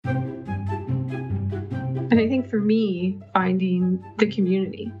And I think for me, finding the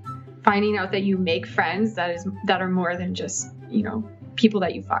community, finding out that you make friends that are more than just, people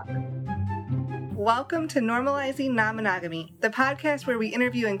that you fuck. Welcome to Normalizing Non-Monogamy, the podcast where we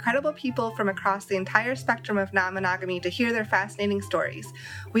interview incredible people from across the entire spectrum of non-monogamy to hear their fascinating stories.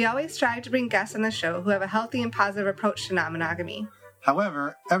 We always strive to bring guests on the show who have a healthy and positive approach to non-monogamy.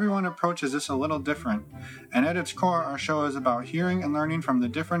 However, everyone approaches this a little different, and at its core, our show is about hearing and learning from the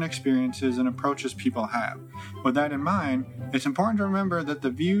different experiences and approaches people have. With that in mind, it's important to remember that the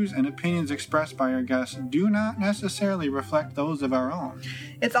views and opinions expressed by our guests do not necessarily reflect those of our own.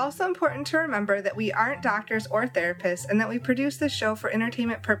 It's also important to remember that we aren't doctors or therapists and that we produce this show for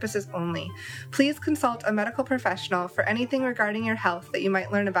entertainment purposes only. Please consult a medical professional for anything regarding your health that you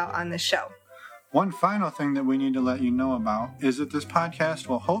might learn about on this show. One final thing that we need to let you know about is that this podcast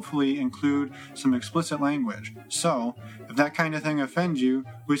will hopefully include some explicit language. So, if that kind of thing offends you,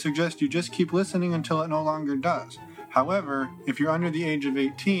 we suggest you just keep listening until it no longer does. However, if you're under the age of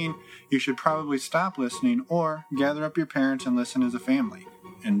 18, you should probably stop listening or gather up your parents and listen as a family.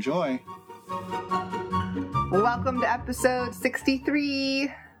 Enjoy! Welcome to episode 63.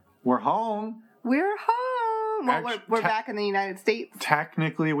 We're home! We're home! Well, we're back in the United States.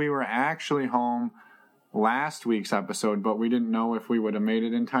 Technically, we were actually home last week's episode, but we didn't know if we would have made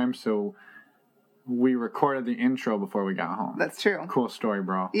it in time, so we recorded the intro before we got home. That's true. Cool story,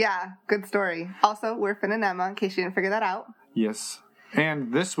 bro. Yeah, good story. Also, we're Finn and Emma, in case you didn't figure that out. Yes.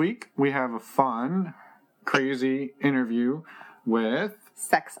 And this week, we have a fun, crazy interview with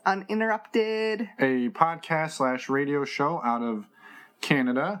Sex Uninterrupted, a podcast/radio show out of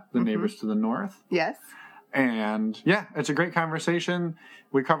Canada, the neighbors to the north. Yes. And yeah, it's a great conversation.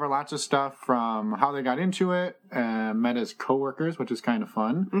 We cover lots of stuff from how they got into it, met as coworkers, which is kind of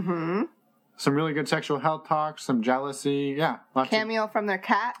fun. Mm-hmm. Some really good sexual health talks, some jealousy. Yeah. Cameo from their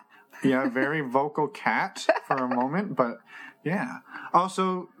cat. Yeah, very vocal cat for a moment, but yeah.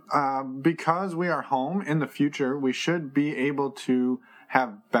 Also, because we are home in the future, we should be able to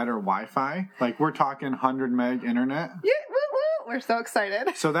have better Wi-Fi. Like we're talking 100 meg internet. Yeah, we're so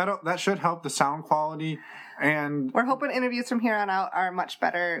excited. So that should help the sound quality, and we're hoping interviews from here on out are much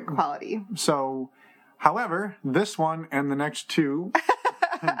better quality. So, however, this one and the next two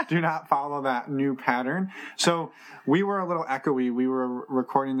do not follow that new pattern. So we were a little echoey. We were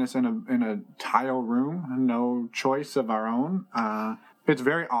recording this in a tile room, no choice of our own. It's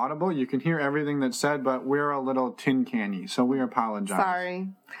very audible. You can hear everything that's said, but we're a little tin canny, so we apologize. Sorry.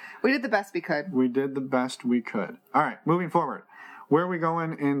 We did the best we could. We did the best we could. All right, moving forward. Where are we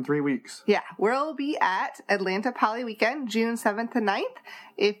going in 3 weeks? Yeah, we'll be at Atlanta Poly Weekend, June 7th and 9th.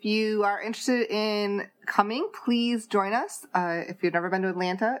 If you are interested in coming, please join us. If you've never been to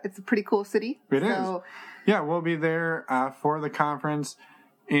Atlanta, it's a pretty cool city. It is. Yeah, we'll be there for the conference,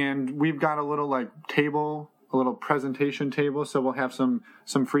 and we've got a little table, a little presentation table, so we'll have some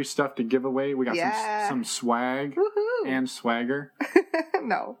free stuff to give away. We got some swag. Woohoo. And swagger.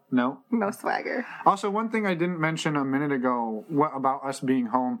 No swagger. Also, one thing I didn't mention a minute ago about us being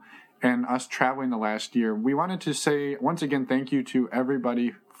home and us traveling the last year, we wanted to say once again thank you to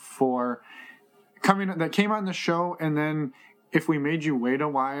everybody for coming that came on the show, and then if we made you wait a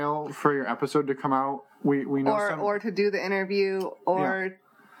while for your episode to come out, we know or to do the interview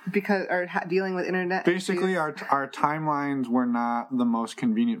dealing with internet basically issues. our timelines were not the most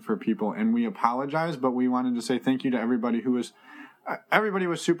convenient for people, and we apologize, but we wanted to say thank you to everybody who was everybody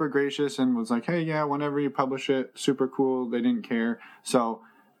was super gracious and was like, hey, yeah, whenever you publish it, super cool. They didn't care. So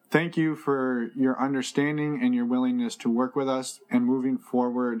thank you for your understanding and your willingness to work with us, and moving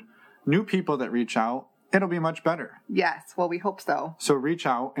forward, new people that reach out, it'll be much better. Yes, well, we hope so. So reach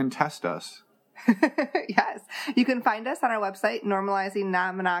out and test us. Yes. You can find us on our website,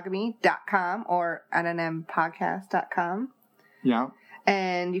 normalizingnonmonogamy.com or nnmpodcast.com. Yeah.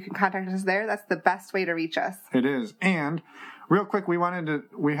 And you can contact us there. That's the best way to reach us. It is. And real quick, we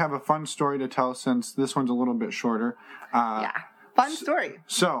have a fun story to tell since this one's a little bit shorter. Fun story.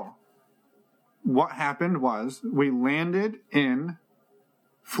 So what happened was we landed in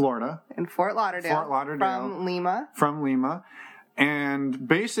Florida. In Fort Lauderdale. From Lima. And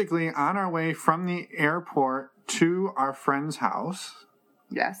basically, on our way from the airport to our friend's house,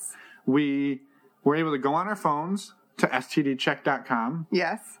 yes, we were able to go on our phones to stdcheck.com.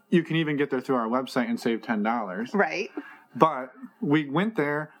 Yes. You can even get there through our website and save $10. Right. But we went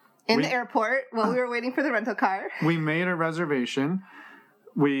there. In the airport while we were waiting for the rental car. We made a reservation.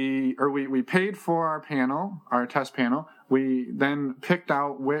 We paid for our test panel. We then picked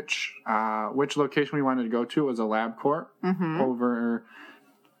out which location we wanted to go to. It was a LabCorp over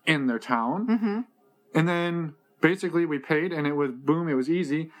in their town. Mm-hmm. And then basically we paid, and it was boom. It was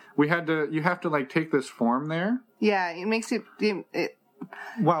easy. You have to like take this form there. Yeah, it makes you.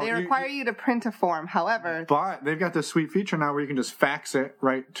 They require you to print a form. However, but they've got this sweet feature now where you can just fax it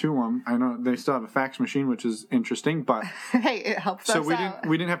right to them. I know they still have a fax machine, which is interesting, but hey, it helps us out.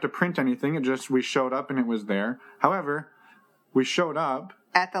 We didn't have to print anything. We showed up and it was there. However, we showed up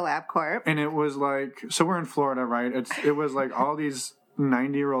at the LabCorp, and it was like, so we're in Florida, right? It was like all these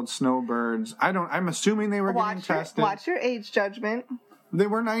 90-year-old snowbirds. I'm assuming they were getting tested. Watch your age judgment. They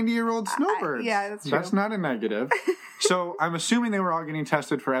were 90-year-old snowbirds. Yeah, that's true. That's not a negative. So I'm assuming they were all getting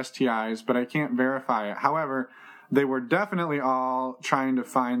tested for STIs, but I can't verify it. However, they were definitely all trying to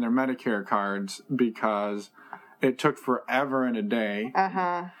find their Medicare cards because it took forever and a day.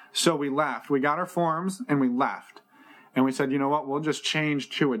 Uh-huh. So we left. We got our forms and we left. And we said, you know what, we'll just change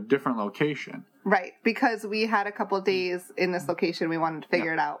to a different location. Right, because we had a couple of days in this location. We wanted to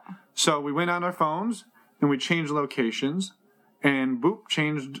figure it out. So we went on our phones and we changed locations. And boop,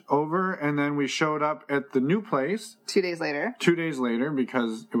 changed over, and then we showed up at the new place. 2 days later. 2 days later,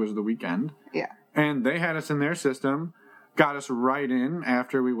 because it was the weekend. Yeah. And they had us in their system, got us right in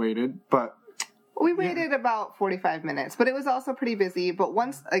after we waited, but... We waited about 45 minutes, but it was also pretty busy. But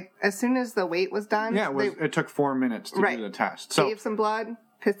once, as soon as the wait was done... Yeah, it took 4 minutes to do the test. So, gave some blood,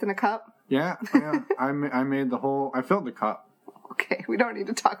 pissed in a cup. Yeah. I made I filled the cup. Okay, we don't need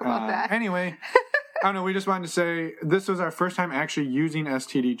to talk about that. Anyway... I don't know, we just wanted to say this was our first time actually using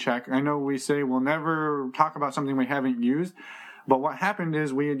STD Check. I know we say we'll never talk about something we haven't used, but what happened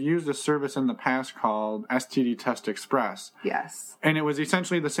is we had used a service in the past called STD Test Express. Yes. And it was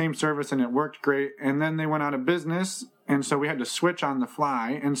essentially the same service and it worked great. And then they went out of business, and so we had to switch on the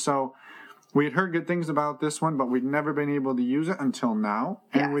fly. And so we had heard good things about this one, but we'd never been able to use it until now.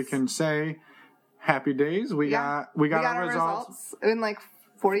 Yes. And we can say happy days. We got our results in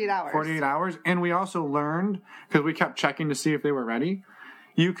 48 hours. 48 hours. And we also learned, because we kept checking to see if they were ready,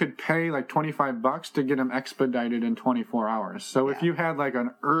 you could pay $25 to get them expedited in 24 hours. So if you had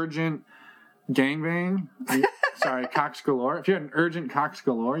an urgent gangbang, Cox Galore, if you had an urgent Cox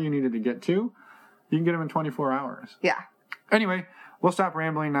Galore you needed to get to, you can get them in 24 hours. Yeah. Anyway, we'll stop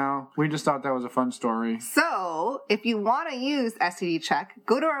rambling now. We just thought that was a fun story. So, if you want to use STD Check,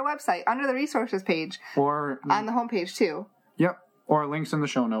 go to our website under the resources page. Or on the homepage, too. Yep. Or links in the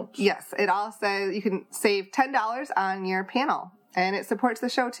show notes. Yes. It all says you can save $10 on your panel. And it supports the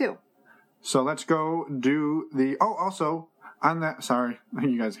show, too. So let's go do also, on that... Sorry,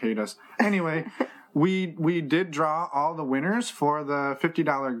 you guys hate us. Anyway, we did draw all the winners for the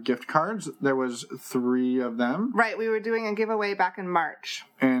 $50 gift cards. There was 3 of them. Right. We were doing a giveaway back in March.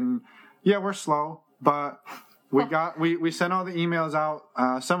 And, yeah, we're slow, but we sent all the emails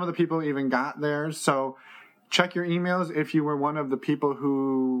out. Some of the people even got theirs, so... Check your emails if you were one of the people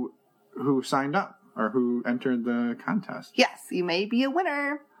who signed up or who entered the contest. Yes, you may be a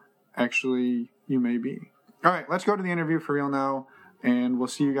winner. Actually, you may be. All right, let's go to the interview for real now, and we'll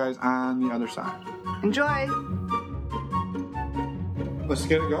see you guys on the other side. Enjoy. Let's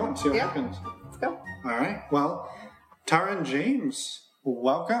get it going, see what happens. Let's go. All right, well, Tara and James,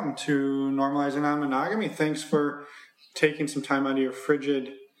 welcome to Normalizing Non-Monogamy. Thanks for taking some time out of your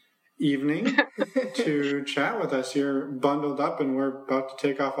frigid evening to chat with us. You're bundled up and we're about to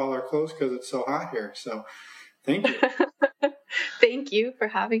take off all our clothes because it's so hot here. So thank you. Thank you for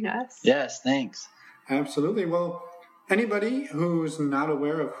having us. Yes, thanks. Absolutely. Well, anybody who's not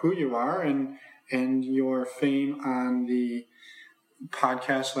aware of who you are and your fame on the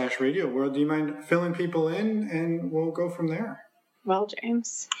podcast/radio world, do you mind filling people in and we'll go from there? Well,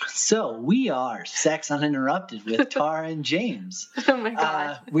 James. So we are Sex Uninterrupted with Tara and James. Oh my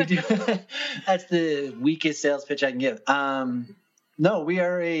God. We do. That's the weakest sales pitch I can give. No, we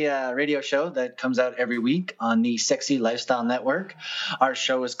are a radio show that comes out every week on the Sexy Lifestyle Network. Our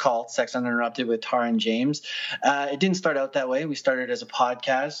show is called Sex Uninterrupted with Tara and James. It didn't start out that way. We started as a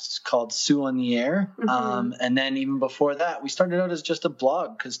podcast called Sue on the Air. Mm-hmm. And then even before that, we started out as just a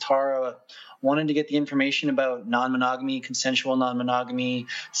blog because Tara wanted to get the information about non-monogamy, consensual non-monogamy,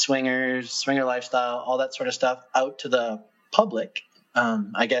 swingers, swinger lifestyle, all that sort of stuff out to the public,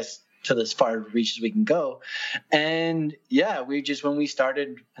 I guess, to as far reach as we can go. And yeah, when we started,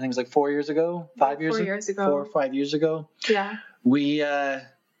 I think it was like 4 years ago, 5 years ago, 4 or 5 years ago. Yeah. We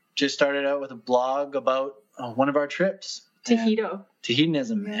just started out with a blog about one of our trips. To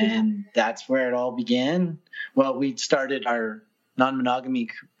hedonism. Yeah. And that's where it all began. Well, we started our non-monogamy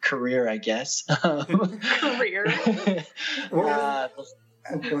career, I guess. Career. Before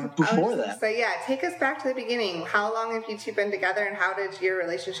that. So yeah, take us back to the beginning. How long have you two been together, and how did your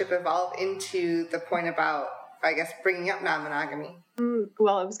relationship evolve into the point about, I guess, bringing up non-monogamy?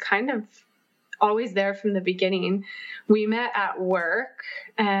 Well, it was kind of always there from the beginning. We met at work,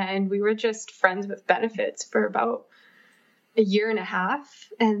 and we were just friends with benefits for about a year and a half.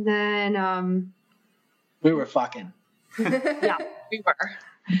 And then we were fucking. Yeah, we were.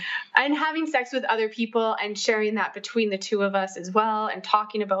 And having sex with other people and sharing that between the two of us as well, and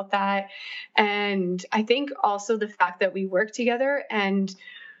talking about that. And I think also the fact that we worked together and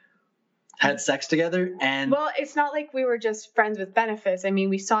had sex together. And well, it's not like we were just friends with benefits. I mean,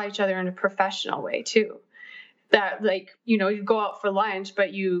 we saw each other in a professional way too. That, like, you know, you go out for lunch,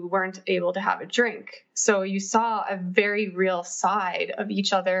 but you weren't able to have a drink. So you saw a very real side of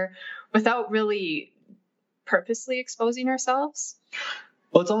each other without really purposely exposing ourselves.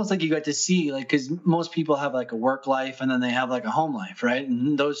 Well, it's almost like you got to see, like, because most people have like a work life and then they have like a home life, right?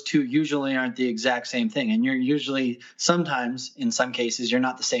 And those two usually aren't the exact same thing. And you're usually, sometimes, in some cases, you're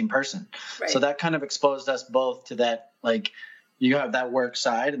not the same person. Right. So that kind of exposed us both to that, like, you have that work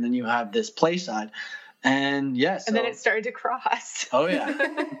side and then you have this play side. And yes. And then it started to cross. Oh,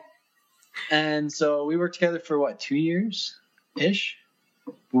 yeah. And so we worked together for what, 2 years-ish?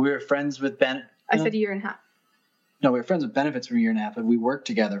 We were friends with Ben. I said a year and a half. No, we were friends with benefits for a year and a half, but we worked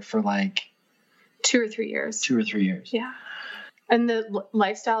together for like 2 or 3 years. 2 or 3 years. Yeah. And the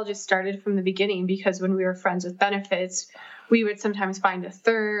lifestyle just started from the beginning, because when we were friends with benefits, we would sometimes find a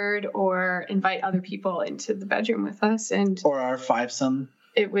third or invite other people into the bedroom with us. And or our fivesome.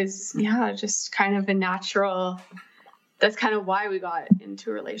 It was, just kind of a natural, that's kind of why we got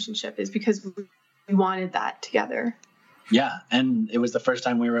into a relationship, is because we wanted that together. Yeah, and it was the first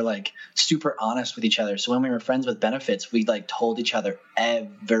time we were like super honest with each other. So when we were friends with benefits, we like told each other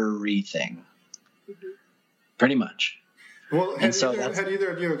everything, pretty much. Well, had either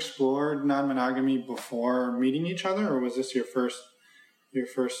of you explored non-monogamy before meeting each other, or was this your first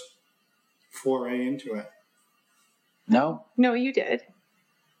foray into it? No, you did.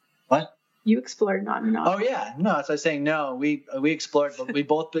 What? You explored non-monogamy. Oh yeah, no. As I was saying, no, we explored, but we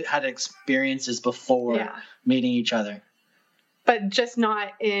both had experiences before meeting each other. But just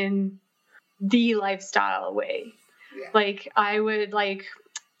not in the lifestyle way. Yeah. Like, I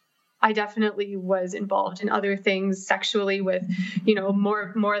definitely was involved in other things sexually with,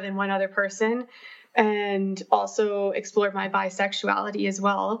 more than one other person, and also explored my bisexuality as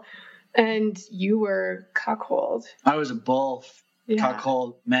well. And you were cuckold. I was a bull,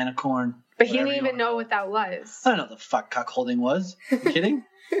 cuckold, manicorn. But he didn't even know what that was. I don't know what the fuck cuckolding was. Are you kidding?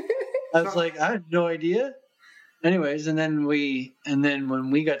 I was like, I had no idea. Anyways, and then when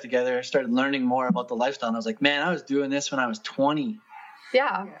we got together, I started learning more about the lifestyle. And I was like, man, I was doing this when I was 20.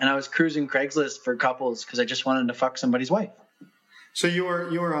 Yeah. And I was cruising Craigslist for couples because I just wanted to fuck somebody's wife. So you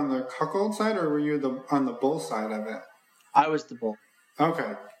were on the cuckold side, or were you on the bull side of it? I was the bull.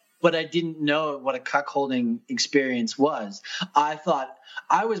 Okay. But I didn't know what a cuckolding experience was. I thought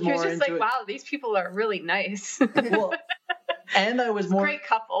I was more into it. He was just like, wow, these people are really nice. Well, and I was more great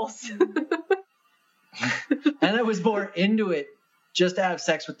couples. And I was more into it just to have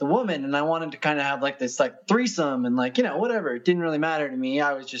sex with the woman, and I wanted to kind of have like this like threesome and like, whatever. It didn't really matter to me.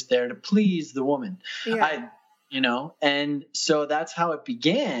 I was just there to please the woman. Yeah. And so that's how it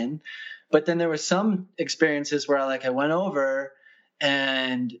began. But then there were some experiences where I went over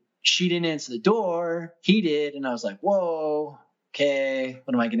and she didn't answer the door. He did. And I was like, whoa, okay,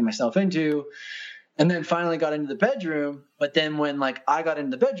 what am I getting myself into? And then finally got into the bedroom. But then when I got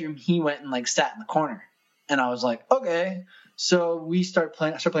into the bedroom, he went and sat in the corner. And I was like, okay. So I started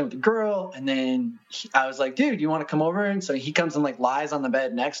playing with the girl. And then I was like, dude, you want to come over? And so he comes and lies on the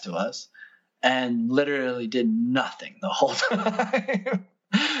bed next to us and literally did nothing the whole time.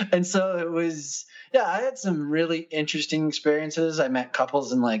 And so it was, I had some really interesting experiences. I met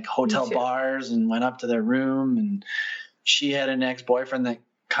couples in hotel bars and went up to their room. And she had an ex-boyfriend that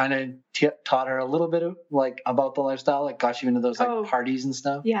kind of taught her a little bit of about the lifestyle, got you into those parties and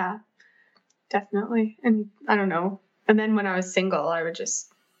stuff. Yeah, definitely. And I don't know. And then when I was single, I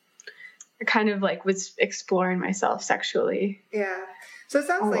kind of was exploring myself sexually. Yeah. So it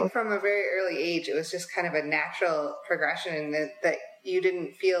sounds like from a very early age, it was just kind of a natural progression that you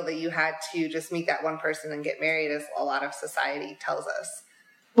didn't feel that you had to just meet that one person and get married, as a lot of society tells us.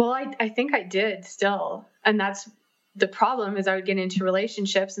 Well, I think I did still. And that's the problem, is I would get into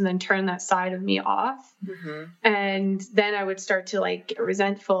relationships and then turn that side of me off. Mm-hmm. And then I would start to get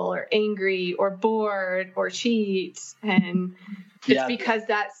resentful or angry or bored or cheat. And it's because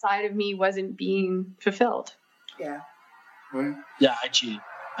that side of me wasn't being fulfilled. Yeah. Right. Yeah, I cheated.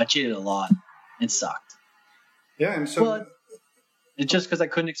 I cheated a lot. It sucked. Yeah, and so... Well, it's just because I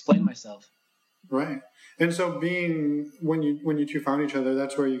couldn't explain myself. Right. And so when you two found each other,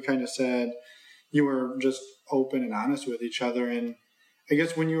 that's where you kind of said you were just open and honest with each other. And I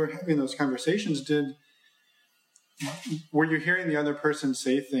guess when you were having those conversations, were you hearing the other person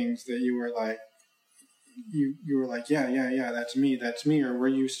say things that you were like, you were like, yeah, that's me, or were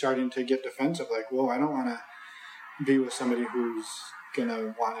you starting to get defensive, like, whoa, I don't want to be with somebody who's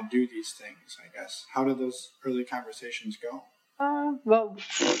gonna want to do these things, I guess? How did those early conversations go? Well,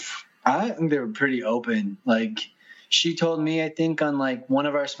 I think they were pretty open. Like, she told me, I think, on like one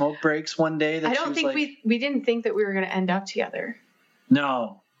of our smoke breaks one day that I don't think like, we didn't think that we were going to end up together.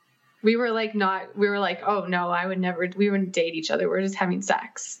 No. We were like, oh no, we wouldn't date each other. We're just having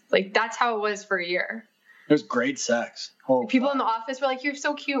sex. Like, that's how it was for a year. It was great sex. People in the office were like, you're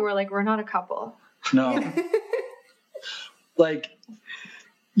so cute. We're like, we're not a couple. No. Like,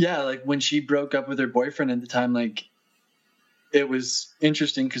 yeah, like when she broke up with her boyfriend at the time, like, it was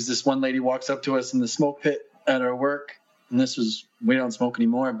interesting because this one lady walks up to us in the smoke pit at our work, and we don't smoke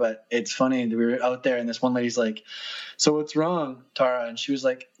anymore, but it's funny that we were out there and this one lady's like, so what's wrong, Tara? And she was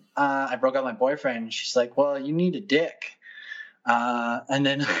like, I broke up with my boyfriend. And she's like, well, you need a dick. And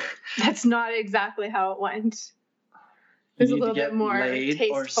then that's not exactly how it went. It was a little bit more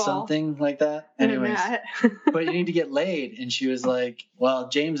tasteful or something like that. Anyways, but you need to get laid. And she was like, well,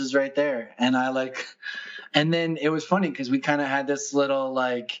 James is right there. And and then it was funny because we kind of had this little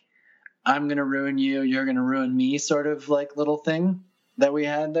like, I'm going to ruin you, you're going to ruin me sort of like little thing that we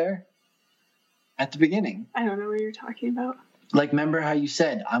had there at the beginning. I don't know what you're talking about. Like, remember how you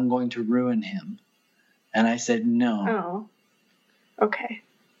said, I'm going to ruin him? And I said, no. Oh, okay.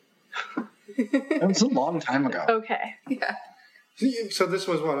 That was a long time ago. Okay. Yeah. So this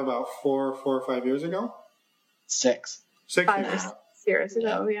was what, about 4 or 5 years ago? 6. 6 5 years ago. years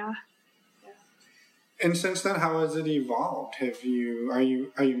ago, yeah. And since then, how has it evolved? Are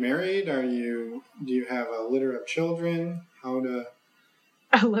you married? Do you have a litter of children? A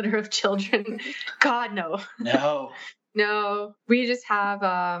litter of children? God, no. No, we just have,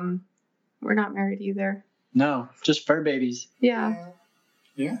 we're not married either. No, just fur babies. Yeah.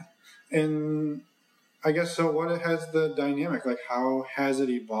 Yeah. And I guess, so what has the dynamic, like, how has it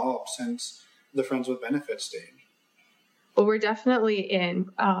evolved since the Friends with Benefits stage? Well, we're definitely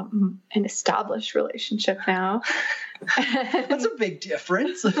in an established relationship now. That's a big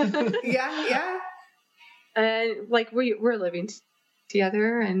difference. Yeah. And like we're living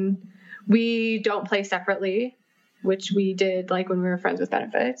together, and we don't play separately, which we did like when we were Friends with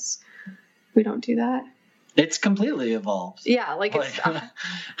Benefits. We don't do that. It's completely evolved. Yeah, like it's,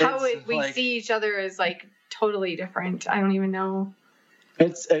 how we see each other is like totally different. I don't even know.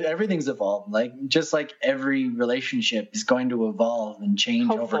 Everything's evolved. Like, just like every relationship is going to evolve and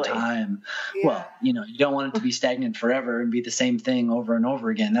change over time. Yeah. Well, you don't want it to be stagnant forever and be the same thing over and over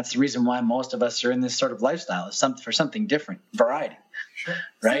again. That's the reason why most of us are in this sort of lifestyle, is for something different, variety. Sure.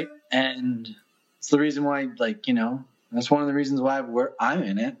 Right? And it's the reason why, like, that's one of the reasons why I'm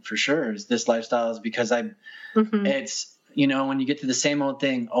in it for sure, is this lifestyle, is because it's, when you get to the same old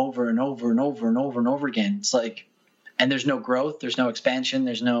thing over and over and over and over and over again, it's like, and there's no growth, there's no expansion,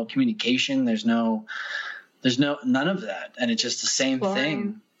 there's no communication, there's none of that. And it's just the same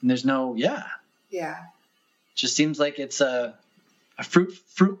thing. And there's no, Yeah. It just seems like it's a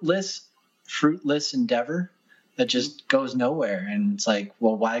fruitless endeavor that just goes nowhere. And it's like,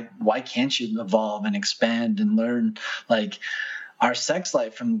 well, why can't you evolve and expand and learn? Like, our sex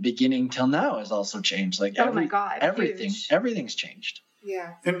life from the beginning till now has also changed. Like, my God, everything's changed.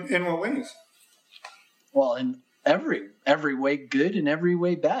 Yeah. In what ways? Well, in every way good and every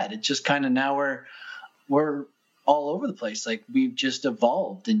way bad. It's just kind of, now we're all over the place. Like, we've just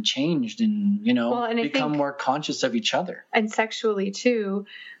evolved and changed and, become more conscious of each other. And sexually too.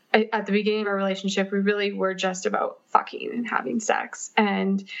 At the beginning of our relationship, we really were just about fucking and having sex.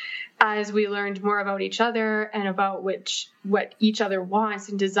 And as we learned more about each other and about what each other wants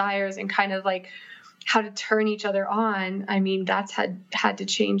and desires and kind of like how to turn each other on, I mean, that's had to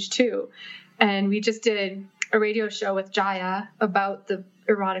change too. And we just did a radio show with Jaya about the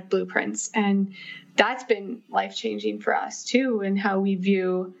erotic blueprints, and that's been life-changing for us too, and how we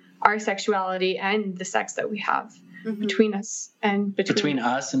view our sexuality and the sex that we have between us and between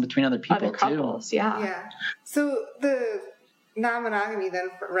us and between other people, other couples too. Yeah. So the non-monogamy then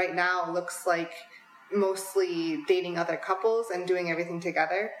right now looks like mostly dating other couples and doing everything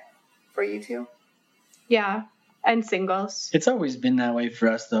together for you two? Yeah. And singles. It's always been that way for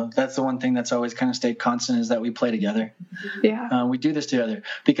us, though. That's the one thing that's always kind of stayed constant, is that we play together. Yeah. We do this together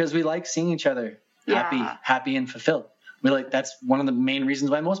because we like seeing each other happy and fulfilled. That's one of the main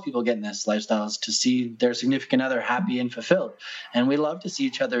reasons why most people get in this lifestyle, is to see their significant other happy and fulfilled. And we love to see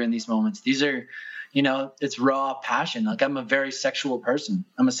each other in these moments. These are, it's raw passion. Like, I'm a very sexual person.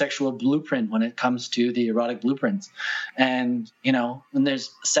 I'm a sexual blueprint when it comes to the erotic blueprints. And, when there's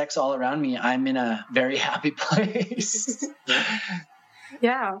sex all around me, I'm in a very happy place.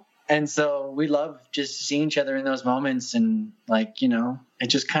 Yeah. And so we love just seeing each other in those moments. And it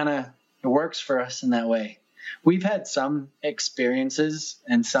just kind of works for us in that way. We've had some experiences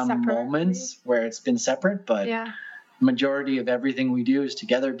and some moments where it's been separate, but majority of everything we do is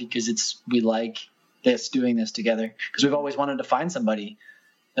together, because we like doing this together, because we've always wanted to find somebody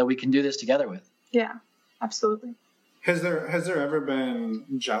that we can do this together with. Yeah, absolutely. Has there ever been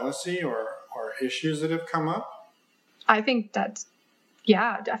jealousy or issues that have come up? I think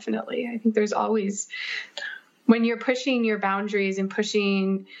definitely. I think there's always, when you're pushing your boundaries and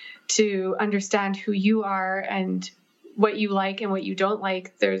pushing to understand who you are and what you like and what you don't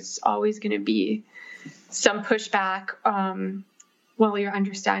like, there's always going to be some pushback while you're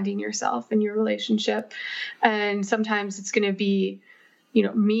understanding yourself and your relationship. And sometimes it's going to be,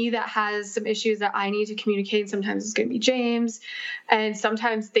 me that has some issues that I need to communicate. Sometimes it's going to be James. And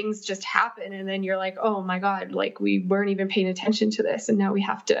sometimes things just happen. And then you're like, oh my God, like, we weren't even paying attention to this. And now we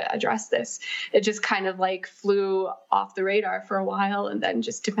have to address this. It just kind of like flew off the radar for a while and then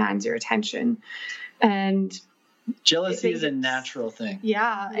just demands your attention. And jealousy is a natural thing.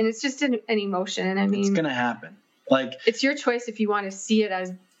 Yeah. And it's just an emotion. I mean, it's going to happen. Like, it's your choice if you want to see it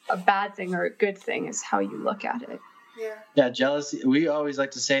as a bad thing or a good thing, is how you look at it. Yeah, jealousy. We always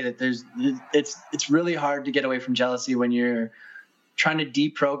like to say that it's really hard to get away from jealousy when you're trying to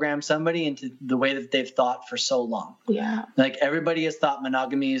deprogram somebody into the way that they've thought for so long. Yeah. Like, everybody has thought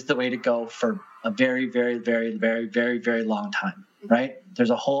monogamy is the way to go for a very, very, very, very, very, very long time, right?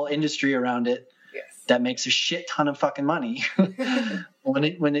 There's a whole industry around it that makes a shit ton of fucking money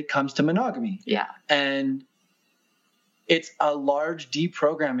when it comes to monogamy. Yeah. And it's a large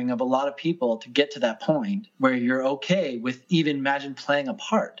deprogramming of a lot of people to get to that point where you're okay with even imagine playing a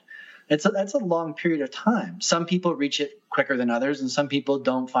part. That's a long period of time. Some people reach it quicker than others, and some people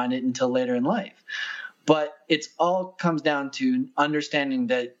don't find it until later in life. But it's all comes down to understanding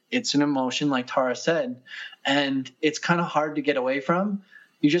that it's an emotion, like Tara said, and it's kind of hard to get away from.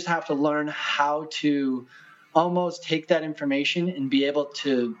 You just have to learn how to almost take that information and be able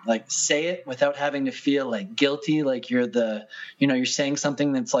to like say it without having to feel like guilty, like you're you're saying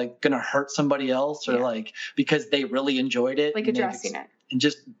something that's like going to hurt somebody else, or like because they really enjoyed it, like addressing it.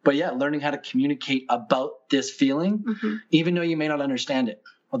 And learning how to communicate about this feeling, even though you may not understand it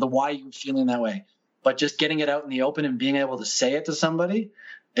or the why you're feeling that way, but just getting it out in the open and being able to say it to somebody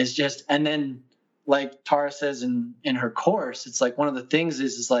is just, and then like Tara says in her course, it's like one of the things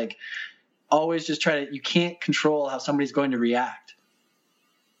is like, always just you can't control how somebody's going to react.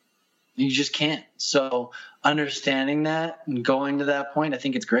 You just can't. So understanding that and going to that point, I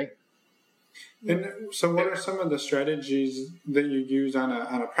think it's great. And so what are some of the strategies that you use on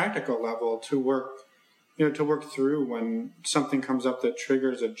a practical level to work through when something comes up that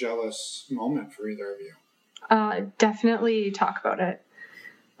triggers a jealous moment for either of you? Definitely talk about it.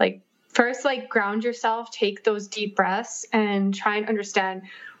 Like, first, like, ground yourself, take those deep breaths and try and understand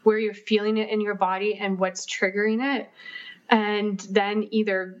where you're feeling it in your body and what's triggering it. And then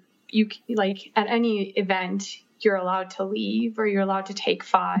either you, like, at any event, you're allowed to leave or you're allowed to take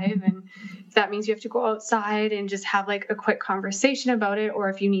 5. And if that means you have to go outside and just have like a quick conversation about it, or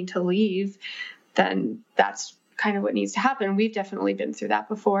if you need to leave, then that's kind of what needs to happen. We've definitely been through that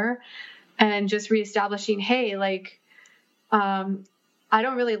before. And just reestablishing, hey, like, I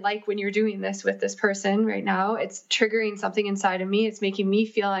don't really like when you're doing this with this person right now. It's triggering something inside of me. It's making me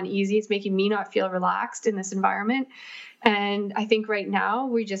feel uneasy. It's making me not feel relaxed in this environment. And I think right now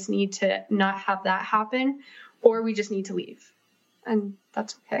we just need to not have that happen, or we just need to leave. And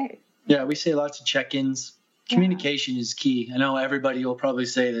that's okay. Yeah, we say lots of check-ins. Communication is key. I know everybody will probably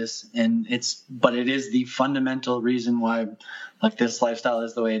say this, but it is the fundamental reason why like this lifestyle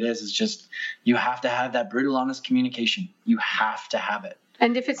is the way it is. It's just, you have to have that brutal, honest communication. You have to have it.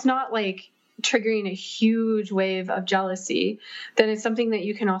 And if it's not like triggering a huge wave of jealousy, then it's something that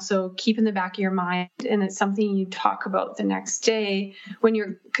you can also keep in the back of your mind. And it's something you talk about the next day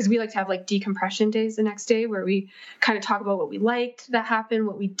because we like to have like decompression days the next day where we kind of talk about what we liked that happened,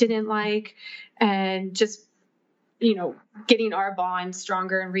 what we didn't like, and just, getting our bond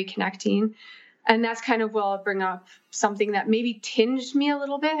stronger and reconnecting. And that's kind of, I'll bring up something that maybe tinged me a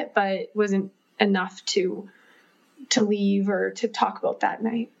little bit, but wasn't enough to leave or to talk about that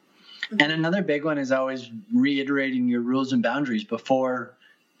night. And another big one is always reiterating your rules and boundaries before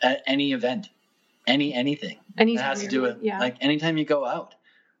any event. anything. Anytime It has to you're do doing- with yeah. like anytime you go out.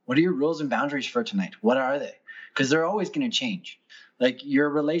 What are your rules and boundaries for tonight? What are they? Because they're always going to change. Like your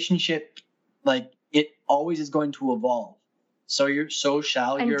relationship, like it always is going to evolve. So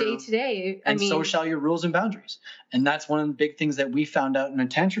shall and your day to day, I and mean, so shall your rules and boundaries. And that's one of the big things that we found out in a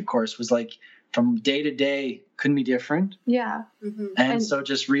tantric course was like from day to day couldn't be different. yeah. Mm-hmm. And so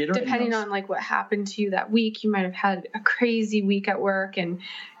just reiterating Depending those. on like what happened to you that week, you might have had a crazy week at work, and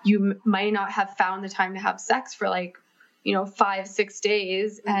you might not have found the time to have sex for like, 5-6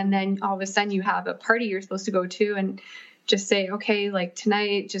 days, and then all of a sudden you have a party you're supposed to go to, and just say, okay, like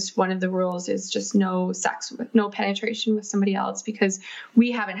tonight, just one of the rules is just no sex with, no penetration with somebody else, because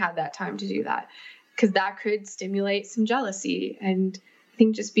we haven't had that time to do that, because that could stimulate some jealousy. And I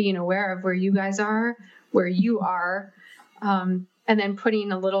think just being aware of where you guys are, where you are, and then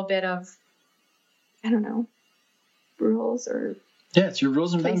putting a little bit of, I don't know, rules or Yeah, it's your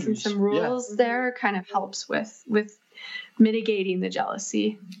rules and placing boundaries. some rules there kind of helps with mitigating the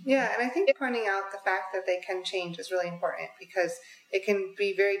jealousy. Yeah, and I think pointing out the fact that they can change is really important, because it can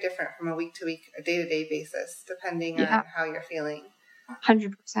be very different from a week-to-week, a day-to-day basis, depending on how you're feeling.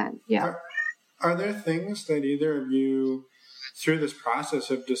 100%. Yeah. Are there things that either of you, through this process,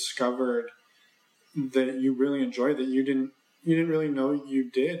 have discovered that you really enjoy that you didn't really know you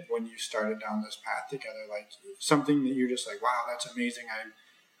did when you started down this path together? Like something that you're just like, wow, that's amazing.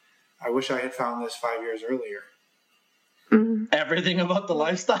 I wish I had found this 5 years earlier. Mm-hmm. Everything about the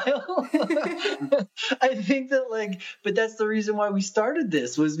lifestyle. I think that but that's the reason why we started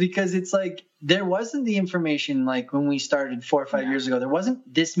this, was because it's like there wasn't the information like when we started 4 or 5 years ago. There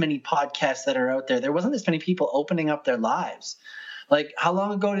wasn't this many podcasts that are out there. There wasn't this many people opening up their lives. Like, how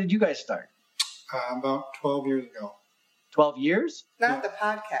long ago did you guys start? About 12 years ago. 12 years? Not the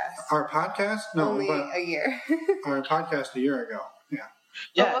podcast. Our podcast? No, Only but a year. our podcast a year ago. Yeah.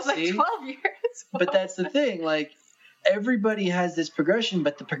 Yeah, it was like see? 12 years. But that's the thing. Like, everybody has this progression,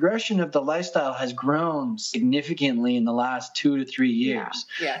 but the progression of the lifestyle has grown significantly in the last 2 to 3 years.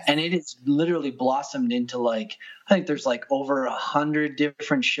 Yes. And it has literally blossomed into I think there's over 100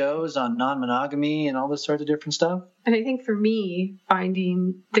 different shows on non-monogamy and all this sort of different stuff. And I think for me,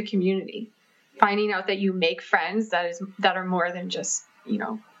 finding the community, finding out that you make friends that are more than just,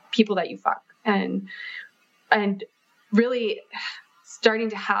 people that you fuck, and really starting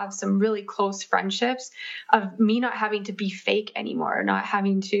to have some really close friendships, of me not having to be fake anymore, not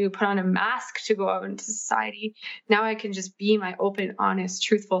having to put on a mask to go out into society. Now I can just be my open, honest,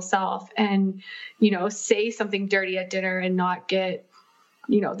 truthful self, and, say something dirty at dinner and not get,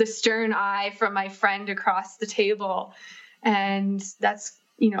 the stern eye from my friend across the table. And that's,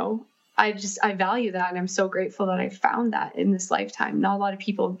 I value that, and I'm so grateful that I found that in this lifetime. Not a lot of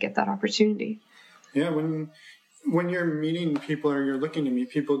people get that opportunity. Yeah, when you're meeting people or you're looking to meet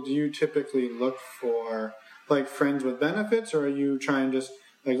people, do you typically look for friends with benefits, or are you trying just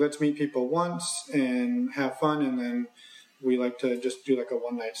let's meet people once and have fun, and then we like to just do a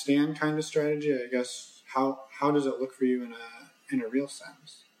one night stand kind of strategy? I guess how does it look for you in a real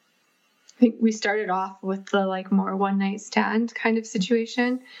sense? I think we started off with the more one night stand kind of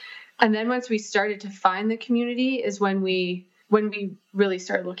situation, and then once we started to find the community is when we really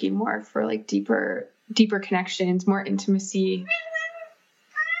started looking more for deeper connections, more intimacy.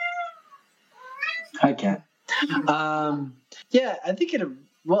 I can't. Yeah, I think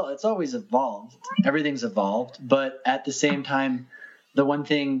it's always evolved. Everything's evolved, but at the same time, the one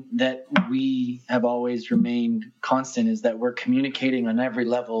thing that we have always remained constant is that we're communicating on every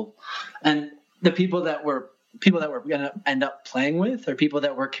level, and the people that we're going to end up playing with are people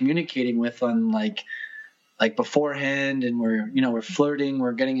that we're communicating with on beforehand, and we're flirting,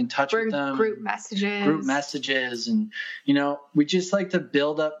 we're getting in touch with them, group messages, and we just like to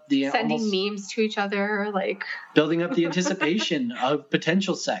build up the sending memes to each other, building up the anticipation of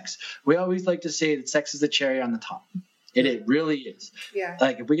potential sex. We always like to say that sex is the cherry on the top. It really is. Yeah.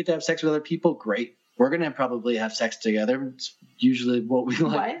 If we get to have sex with other people, great. We're going to probably have sex together. It's usually what we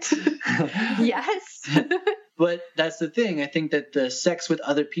like. What? Yes. But that's the thing. I think that the sex with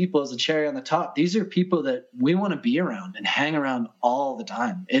other people is a cherry on the top. These are people that we want to be around and hang around all the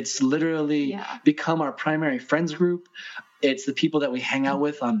time. It's literally become our primary friends group. It's the people that we hang out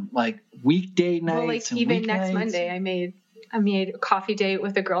with on weekday nights. Well, even weeknights. Next Monday, I made a coffee date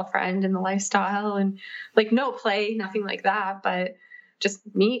with a girlfriend in the lifestyle, and no play, nothing like that, but just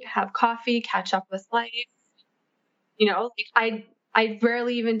meet, have coffee, catch up with life. I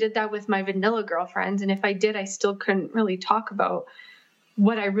rarely even did that with my vanilla girlfriends, and if I did, I still couldn't really talk about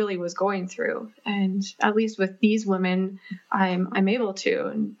what I really was going through. And at least with these women, I'm able to,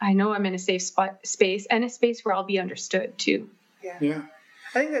 and I know I'm in a safe space, and a space where I'll be understood too. Yeah.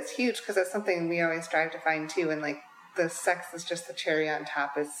 I think that's huge because that's something we always strive to find too. And like the sex is just the cherry on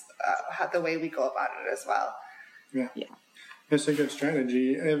top is the way we go about it as well. Yeah. It's a good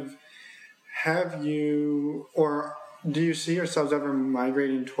strategy. Have you, or do you see yourselves ever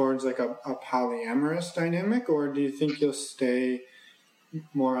migrating towards like a polyamorous dynamic, or do you think you'll stay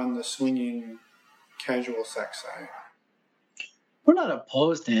more on the swinging casual sex side? We're not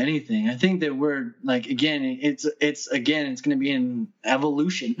opposed to anything. I think that we're like, again, it's going to be an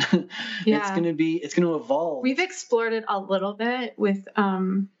evolution. Yeah. It's going to evolve. We've explored it a little bit with A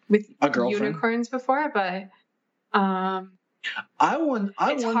girlfriend? unicorns before, but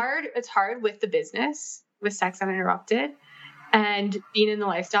it's hard with the business, with Sex Uninterrupted, and being in the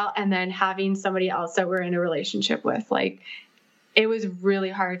lifestyle, and then having somebody else that we're in a relationship with. Like, it was really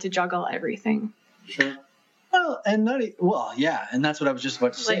hard to juggle everything. Sure. Well, yeah, and that's what I was just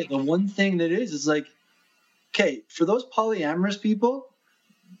about to say. Like, the one thing that is like, okay, for those polyamorous people,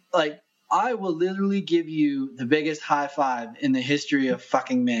 like, I will literally give you the biggest high five in the history of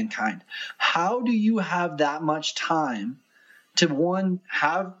fucking mankind. How do you have that much time to, one,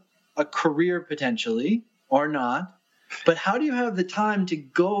 have a career potentially or not, but how do you have the time to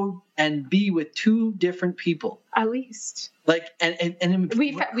go and be with two different people? At least. Like, and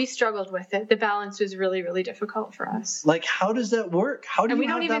we struggled with it. The balance was really, really difficult for us. Like, how does that work? How do And you we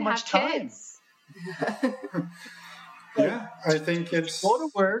don't have even that much have time? kids. Yeah, I think it's Go to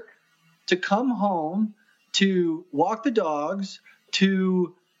work, to come home, to walk the dogs,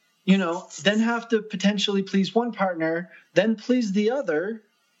 to, then have to potentially please one partner, then please the other.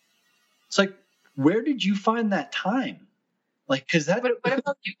 It's like, where did you find that time? Like, because that. What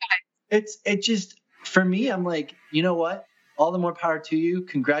about you guys? It just, for me, I'm like, you know what? All the more power to you.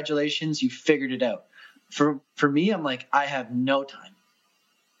 Congratulations, you figured it out. For me, I'm like, I have no time.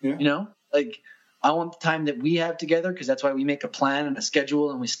 Yeah. Like, I want the time that we have together, because that's why we make a plan and a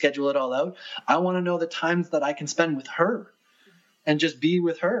schedule and we schedule it all out. I want to know the times that I can spend with her and just be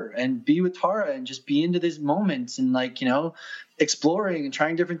with her and be with Tara and just be into these moments and, like, exploring and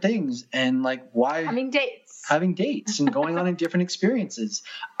trying different things and, like, why having dates and going on in different experiences.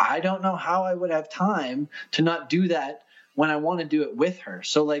 I don't know how I would have time to not do that when I want to do it with her.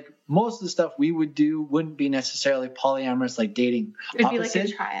 So, like, most of the stuff we would do wouldn't be necessarily polyamorous, like dating. It'd be like a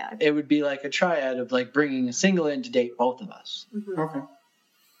triad. It would be like a triad of, like, bringing a single in to date both of us. Mm-hmm. Okay.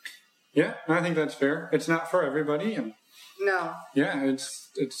 Yeah, I think that's fair. It's not for everybody, and no. Yeah, it's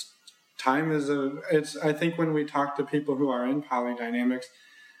time is I think when we talk to people who are in polydynamics,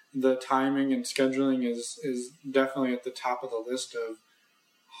 the timing and scheduling is definitely at the top of the list of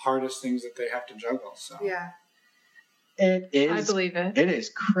hardest things that they have to juggle. So yeah. It is. I believe it. It is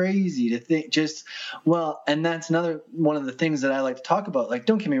crazy to think and that's another one of the things that I like to talk about. Like,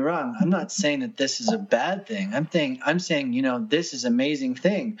 don't get me wrong. I'm not saying that this is a bad thing. I'm saying, this is an amazing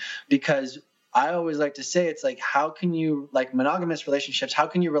thing, because I always like to say, it's like, how can you, like monogamous relationships, how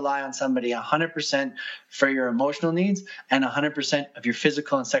can you rely on somebody 100% for your emotional needs and 100% of your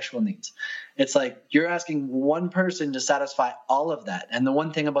physical and sexual needs? It's like you're asking one person to satisfy all of that. And the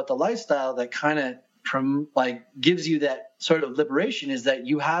one thing about the lifestyle that kind of gives you that sort of liberation is that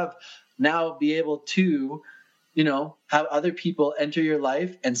you have now be able to, have other people enter your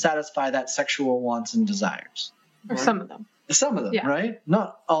life and satisfy that sexual wants and desires. Or some of them. Some of them, yeah. Right?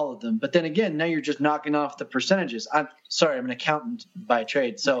 Not all of them. But then again, now you're just knocking off the percentages. I'm an accountant by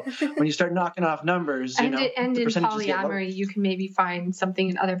trade. So when you start knocking off numbers, and the in polyamory, you can maybe find something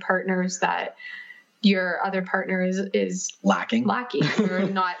in other partners that your other partner is lacking or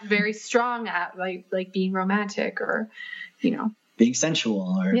not very strong at, like being romantic or, being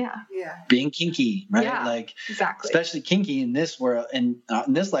sensual or being kinky, right? Yeah, like, exactly. Especially kinky in this world and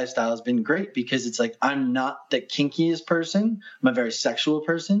in this lifestyle has been great, because it's like, I'm not the kinkiest person. I'm a very sexual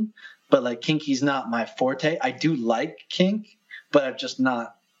person, but like kinky's not my forte. I do like kink, but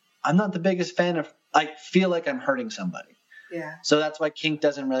I'm not the biggest fan of, I feel like I'm hurting somebody. Yeah. So that's why kink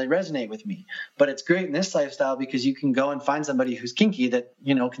doesn't really resonate with me. But it's great in this lifestyle because you can go and find somebody who's kinky that,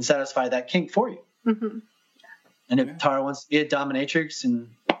 can satisfy that kink for you. Mm-hmm. And if Tara wants to be a dominatrix and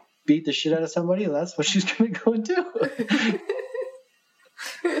beat the shit out of somebody, that's what she's going to go and do.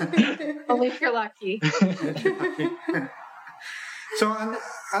 Only if you're lucky. So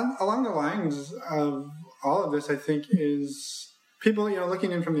along the lines of all of this, I think is people,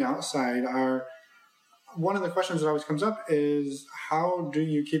 looking in from the outside are, one of the questions that always comes up is, how do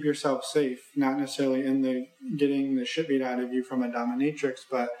you keep yourself safe? Not necessarily in the getting the shit beat out of you from a dominatrix,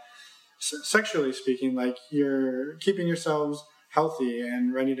 but sexually speaking, like you're keeping yourselves healthy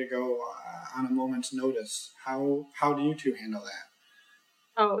and ready to go on a moment's notice. How do you two handle that?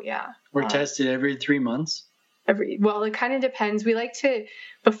 Oh yeah, We're tested every 3 months. Well, it kind of depends. We like to,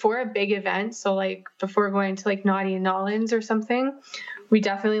 before a big event, so like before going to like Naughty and Nollins or something, we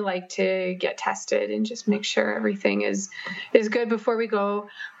definitely like to get tested and just make sure everything is good before we go.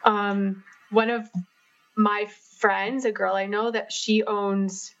 One of my friends, a girl I know, that she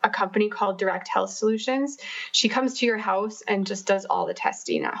owns a company called Direct Health Solutions. She comes to your house and just does all the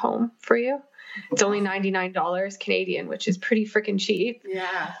testing at home for you. It's only $99 Canadian, which is pretty freaking cheap.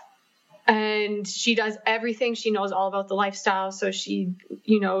 Yeah. And she does everything. She knows all about the lifestyle. So she,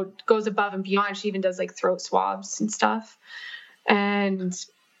 goes above and beyond. She even does like throat swabs and stuff. And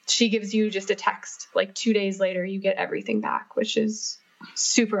she gives you just a text. Like 2 days later, you get everything back, which is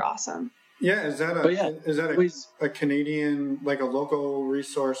super awesome. Yeah, is that a Canadian, like a local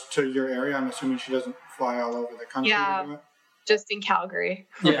resource to your area? I'm assuming she doesn't fly all over the country. Yeah, just in Calgary.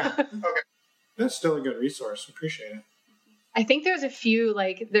 Yeah. Okay. That's still a good resource. Appreciate it. I think there's a few,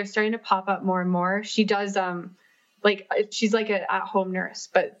 like, they're starting to pop up more and more. She does, she's like an at-home nurse,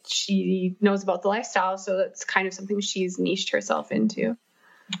 but she knows about the lifestyle, so that's kind of something she's niched herself into.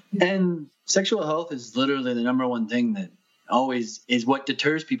 And sexual health is literally the number one thing that always is what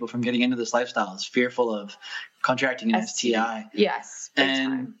deters people from getting into this lifestyle, is fearful of contracting an STI. Yes.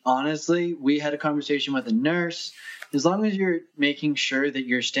 And honestly, we had a conversation with a nurse. As long as you're making sure that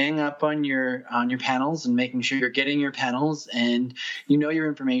you're staying up on your panels and making sure you're getting your panels and you know your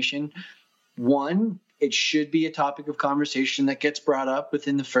information, one, it should be a topic of conversation that gets brought up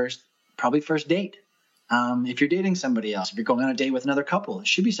within the first date. If you're dating somebody else, if you're going on a date with another couple, it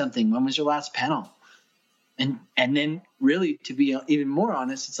should be something. When was your last panel? And then really, to be even more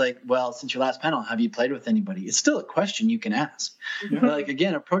honest, it's like, well, since your last panel, have you played with anybody? It's still a question you can ask. Yeah. But like,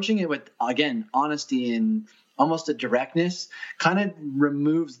 again, approaching it with, again, honesty and almost a directness kind of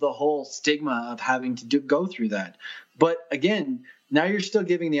removes the whole stigma of having to go through that. But again, now you're still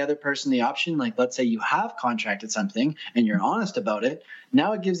giving the other person the option. Like, let's say you have contracted something and you're honest about it.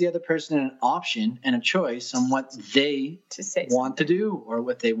 Now it gives the other person an option and a choice on what they want to do, or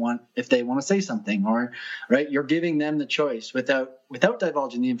what they want, if they want to say something, or right. You're giving them the choice without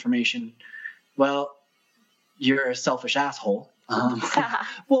divulging the information. Well, you're a selfish asshole.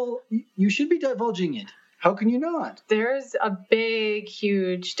 Well, you should be divulging it. How can you not? There's a big,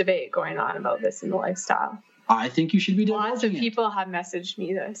 huge debate going on about this in the lifestyle. I think you should be divulging it. Lots of people have messaged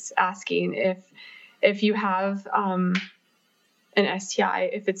me this, asking if you have an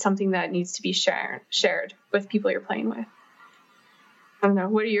STI, if it's something that needs to be shared with people you're playing with. I don't know.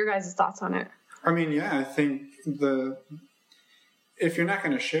 What are your guys' thoughts on it? I mean, yeah, I think if you're not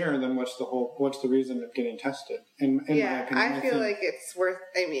going to share, then what's the reason of getting tested? In my opinion, I feel like it's worth.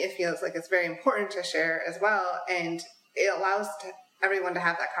 I mean, it feels like it's very important to share as well, and it allows everyone to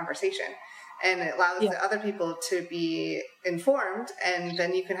have that conversation, and it allows the other people to be informed, and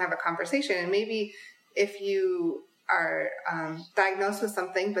then you can have a conversation. And maybe if you are diagnosed with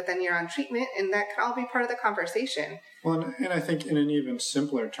something, but then you're on treatment, and that can all be part of the conversation. Well, and I think in an even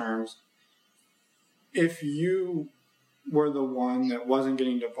simpler terms, if you were the one that wasn't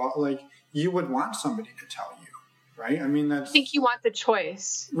getting divulged, like, you would want somebody to tell you, right? I mean, I think you want the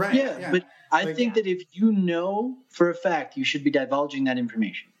choice. Right. Yeah. But I think that if you know for a fact, you should be divulging that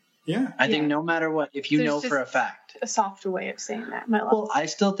information. Yeah. I think no matter what, if you know for a fact. A softer way of saying that, my love. Well, I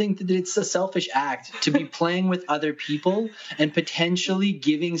still think that it's a selfish act to be playing with other people and potentially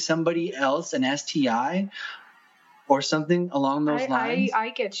giving somebody else an STI or something along those lines. I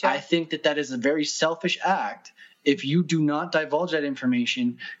get you. I think that is a very selfish act if you do not divulge that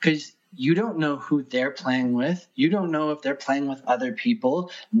information, because you don't know who they're playing with. You don't know if they're playing with other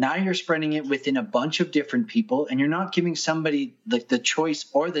people. Now you're spreading it within a bunch of different people, and you're not giving somebody the choice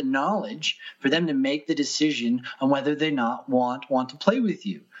or the knowledge for them to make the decision on whether they not want to play with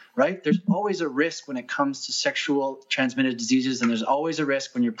you, right? There's always a risk when it comes to sexual transmitted diseases, and there's always a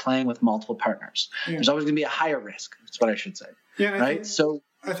risk when you're playing with multiple partners. Yeah. There's always going to be a higher risk. That's what I should say. Yeah, right?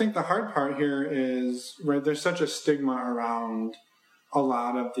 I think the hard part here is, right, there's such a stigma around a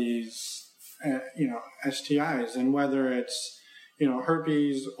lot of these, STIs, and whether it's,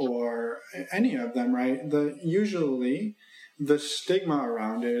 herpes or any of them, right? Usually the stigma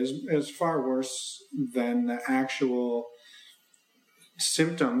around it is far worse than the actual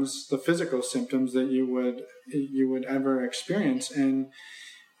symptoms, the physical symptoms that you would ever experience. And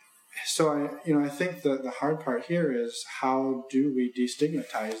so I think the hard part here is, how do we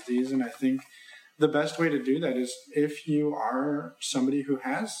destigmatize these? And I think the best way to do that is, if you are somebody who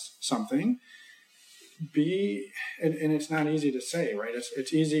has something, and it's not easy to say, right?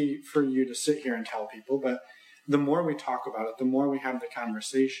 It's easy for you to sit here and tell people, but the more we talk about it, the more we have the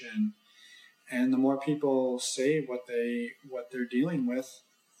conversation, and the more people say what they're dealing with,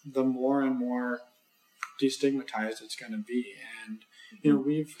 the more and more destigmatized it's going to be. And you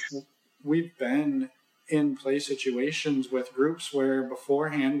know, we've been in play situations with groups where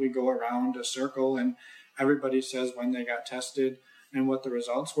beforehand we go around a circle and everybody says when they got tested and what the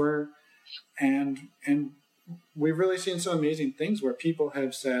results were, and we've really seen some amazing things where people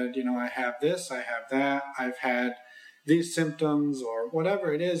have said, you know, I have this, I have that, I've had these symptoms or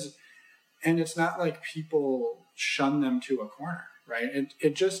whatever it is, and it's not like people shun them to a corner, right?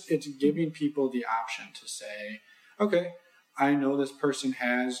 It's giving people the option to say, okay, I know this person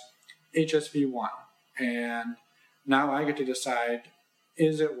has HSV-1, and now I get to decide,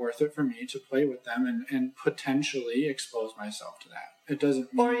 is it worth it for me to play with them and potentially expose myself to that? It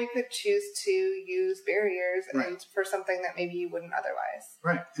doesn't mean... Or you could choose to use barriers Right. and for something that maybe you wouldn't otherwise.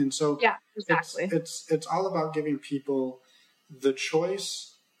 Right. And so Yeah, exactly. it's all about giving people the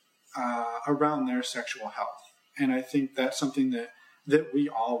choice around their sexual health. And I think that's something that we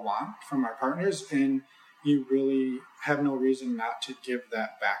all want from our partners, and you really have no reason not to give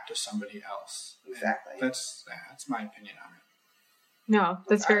that back to somebody else. Exactly. And that's my opinion on it. No,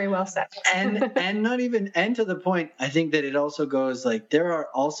 that's very well said. and not even, and to the point, I think that it also goes like there are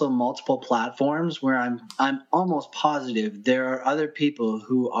also multiple platforms where I'm almost positive there are other people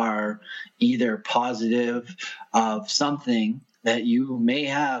who are either positive of something that you may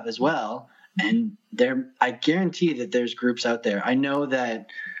have as well, and I guarantee that there's groups out there. I know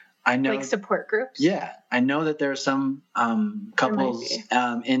Like support groups? Yeah, I know that there are some couples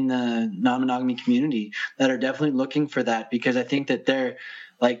in the non-monogamy community that are definitely looking for that, because I think that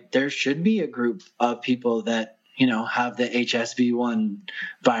there should be a group of people that, you know, have the HSV-1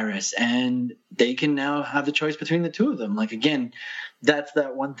 virus, and they can now have the choice between the two of them. Like, again, that's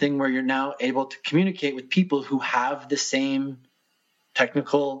that one thing where you're now able to communicate with people who have the same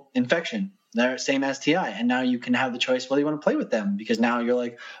technical infection, their same STI, and now you can have the choice whether you want to play with them, because now you're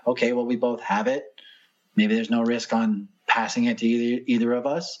like, okay, well, we both have it. Maybe there's no risk on passing it to either of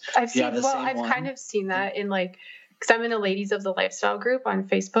us. I've kind of seen that in like, because I'm in a Ladies of the Lifestyle group on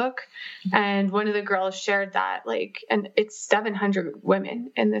Facebook, and one of the girls shared that, like, and it's 700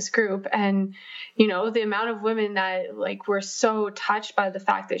 women in this group, and you know, the amount of women that like were so touched by the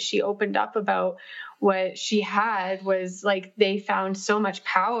fact that she opened up about what she had was like they found so much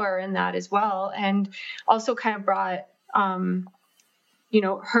power in that as well, and also kind of brought you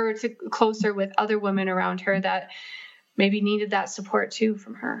know, her to closer with other women around her that maybe needed that support too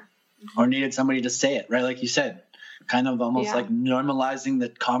from her, or needed somebody to say it, right? Like you said, kind of almost like normalizing the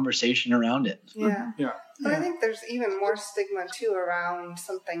conversation around it. Yeah. Yeah. But I think there's even more stigma too around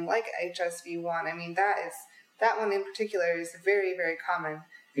something like HSV-1. I mean, that one in particular is very, very common,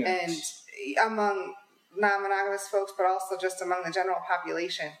 and among non-monogamous folks, but also just among the general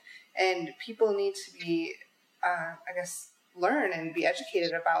population. And people need to be, I guess, learn and be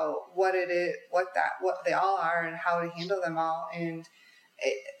educated about what it is, what they all are, and how to handle them all. And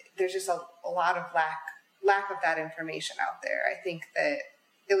there's just a lot of lack of that information out there. I think that,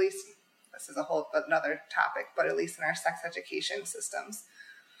 at least, this is a whole another topic, but at least in our sex education systems.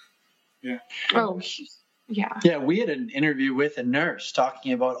 Yeah. Oh, yeah. Yeah, we had an interview with a nurse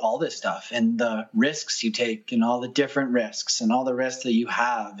talking about all this stuff and the risks you take and all the different risks and all the risks that you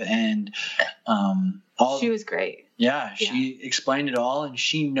have, and she was great. Yeah, she explained it all, and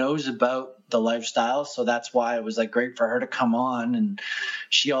she knows about the lifestyle, so that's why it was like great for her to come on. And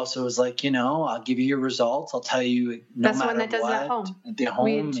she also was like, you know, I'll give you your results. I'll tell you that's the one that does it at home. At the home.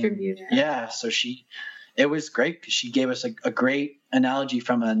 We interviewed her. Yeah, so it was great because she gave us a great analogy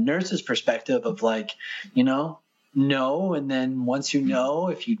from a nurse's perspective of like, you know, and then once you know,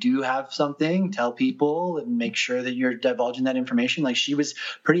 if you do have something, tell people and make sure that you're divulging that information. Like, she was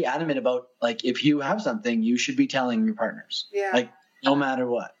pretty adamant about, like, if you have something, you should be telling your partners. Yeah. Like, no matter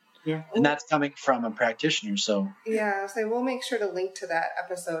what. Yeah. And that's coming from a practitioner. So yeah, so we'll make sure to link to that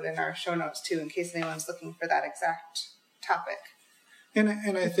episode in our show notes too, in case anyone's looking for that exact topic. And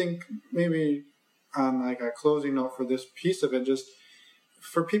I think maybe on like a closing note for this piece of it, just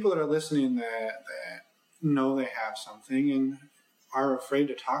for people that are listening that know they have something and are afraid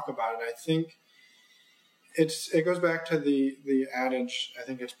to talk about it, I think it goes back to the adage. I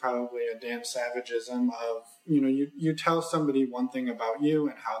think it's probably a Dan Savageism of, you know, you tell somebody one thing about you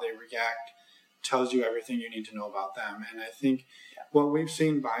and how they react tells you everything you need to know about them. And I think what we've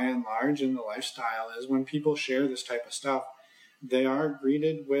seen by and large in the lifestyle is when people share this type of stuff, they are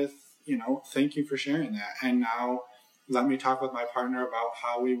greeted with, you know, thank you for sharing that. And now let me talk with my partner about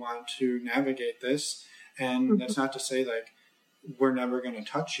how we want to navigate this. And that's not to say like we're never going to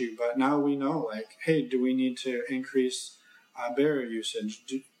touch you, but now we know, like, hey, do we need to increase barrier usage?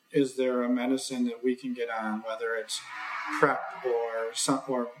 Is there a medicine that we can get on, whether it's PrEP or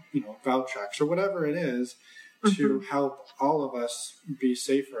Valtrex or whatever it is to help all of us be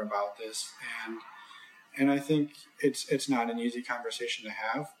safer about this. And I think it's not an easy conversation to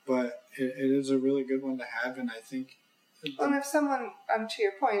have, but it is a really good one to have. And I think, and if someone, to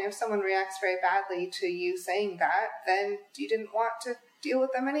your point, if someone reacts very badly to you saying that, then you didn't want to deal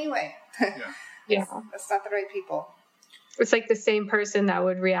with them anyway. Yeah. That's not the right people. It's like the same person that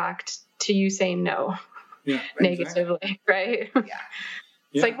would react to you saying no negatively, exactly. Right? Yeah.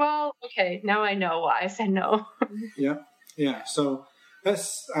 It's like, well, okay, now I know why I said no. Yeah. So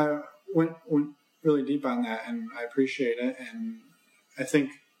that's went really deep on that, and I appreciate it. And I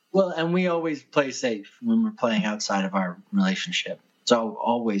think, well, and we always play safe when we're playing outside of our relationship. So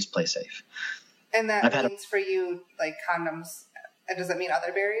always play safe. And that means for you, like condoms. And does it mean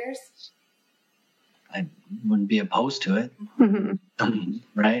other barriers? I wouldn't be opposed to it,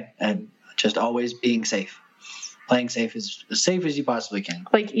 right? And just always being safe. Playing safe as safe as you possibly can.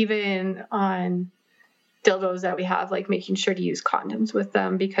 Like even on dildos that we have, like making sure to use condoms with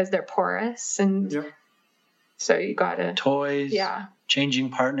them because they're porous, and so you gotta toys. Yeah. Changing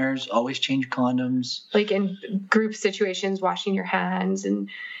partners, always change condoms. Like in group situations, washing your hands and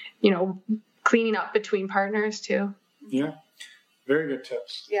cleaning up between partners too. Yeah, very good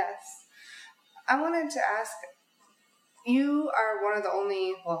tips. Yes, I wanted to ask. You are one of the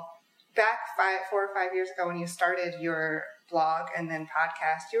only back 4 or 5 years ago when you started your blog and then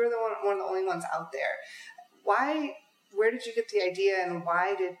podcast, you were one of the only ones out there. Where did you get the idea, and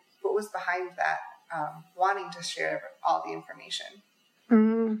what was behind that wanting to share all the information?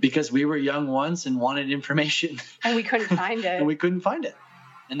 Because we were young once and wanted information. And we couldn't find it.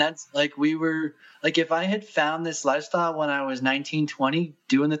 And that's like, we were like, if I had found this lifestyle when I was 19, 20,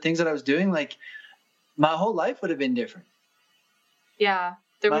 doing the things that I was doing, like my whole life would have been different. Yeah.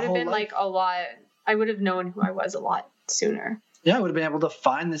 There would have been like a lot. I would have known who I was a lot sooner. Yeah, I would have been able to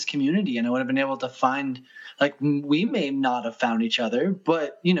find this community, and I would have been able to find, like, we may not have found each other,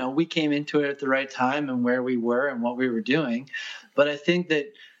 but, we came into it at the right time and where we were and what we were doing. But I think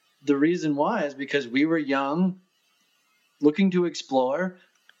that the reason why is because we were young, looking to explore,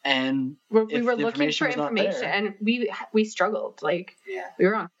 and we were looking for information, and we struggled. Like, we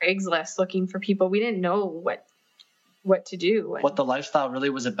were on Craigslist looking for people. We didn't know what to do, what the lifestyle really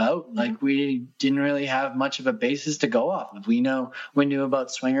was about. Mm-hmm. Like, we didn't really have much of a basis to go off of. We knew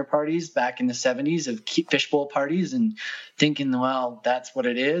about swinger parties back in the 70s, of fishbowl parties, and thinking, well, that's what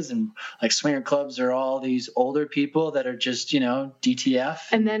it is. And like, swinger clubs are all these older people that are just, DTF.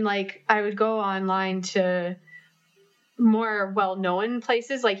 And then like, I would go online to more well-known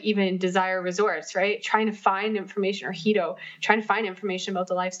places, like even Desire Resorts, right? Trying to find information, or Hedo, trying to find information about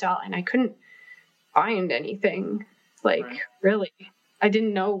the lifestyle. And I couldn't find anything. Really, I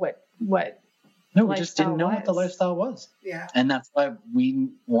didn't know what No, we just didn't know what the lifestyle was. Yeah. And that's why we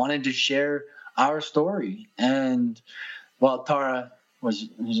wanted to share our story. And Tara was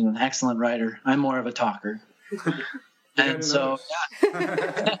an excellent writer. I'm more of a talker. And so,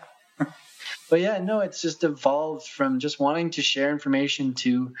 yeah. But yeah, no, it's just evolved from just wanting to share information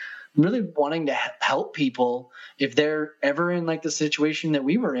to really wanting to help people if they're ever in like the situation that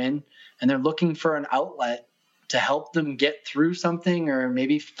we were in and they're looking for an outlet to help them get through something or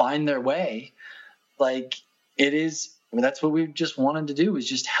maybe find their way. Like, that's what we just wanted to do, is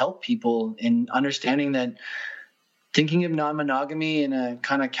just help people in understanding that thinking of non-monogamy in a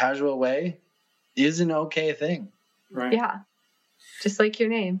kind of casual way is an okay thing. Right. Yeah. Just like your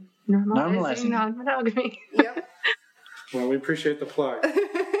name. Normalizing non-monogamy. Yep. Well, we appreciate the plug.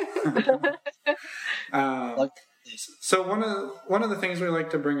 So one of the things we like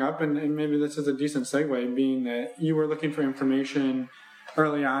to bring up, and maybe this is a decent segue, being that you were looking for information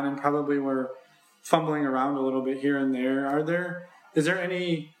early on and probably were fumbling around a little bit here and there. Is there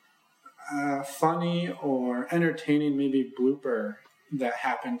any funny or entertaining maybe blooper that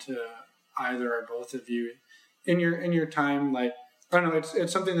happened to either or both of you in your time? Like, I don't know,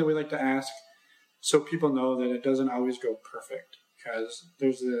 it's something that we like to ask so people know that it doesn't always go perfect, because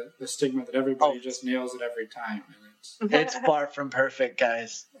there's the stigma that everybody just nails it every time. And it's far from perfect,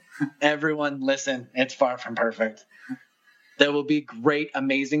 guys. Everyone listen, it's far from perfect. There will be great,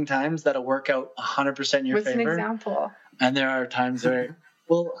 amazing times that'll work out 100% in your favor. What's an example? And there are times where,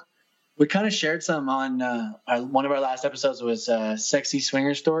 we kind of shared some on one of our last episodes was sexy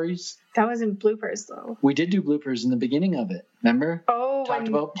swinger stories. That wasn't bloopers, though. We did do bloopers in the beginning of it. Remember? Oh, talked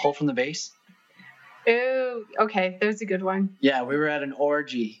about pull from the base. Oh, okay, there's a good one. Yeah, we were at an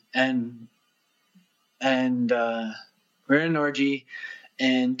orgy, and we were in an orgy,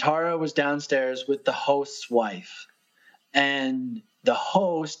 and Tara was downstairs with the host's wife, and the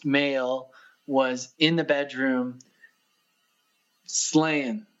host, male, was in the bedroom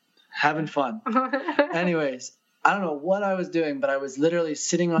slaying, having fun. Anyways, I don't know what I was doing, but I was literally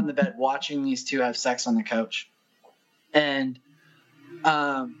sitting on the bed watching these two have sex on the couch. And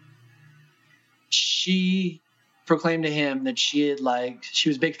she proclaimed to him that she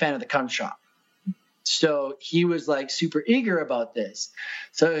was a big fan of the cum shop. So he was like super eager about this.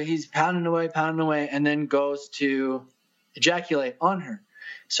 So he's pounding away, and then goes to ejaculate on her.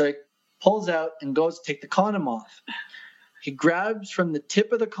 So he pulls out and goes to take the condom off. He grabs from the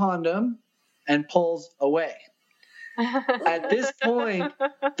tip of the condom and pulls away. At this point,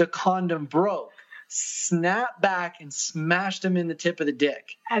 the condom broke, snapped back, and smashed him in the tip of the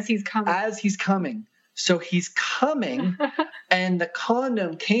dick. As he's coming. So he's coming, and the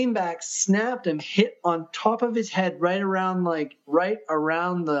condom came back, snapped him, hit on top of his head, right around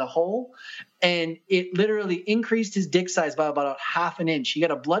the hole, and it literally increased his dick size by about half an inch. He got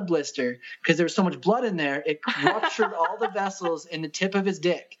a blood blister because there was so much blood in there. It ruptured all the vessels in the tip of his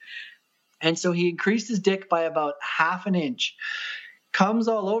dick. And so he increased his dick by about half an inch. Comes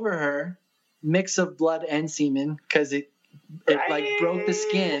all over her, mix of blood and semen, because it like broke the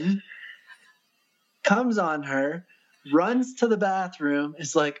skin. Comes on her, runs to the bathroom,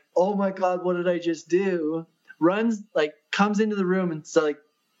 is like, oh my God, what did I just do? Comes into the room and so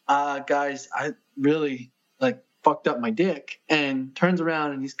guys, I really fucked up my dick, and turns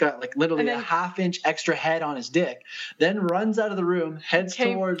around and he's got literally a half-inch extra head on his dick. Then runs out of the room,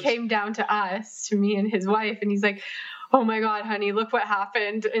 came down to us, to me and his wife, and he's like, oh my God, honey, look what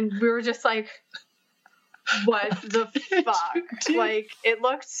happened. And we were just like, what the fuck? It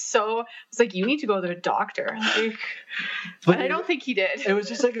looked so, it's like, you need to go to the doctor. But I don't think he did. It was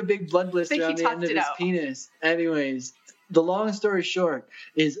just like a big blood blister on the end of his penis. Anyways, the long story short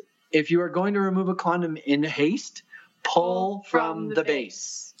is, if you are going to remove a condom in haste, pull from the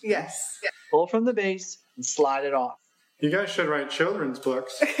base. Yes. Pull from the base and slide it off. You guys should write children's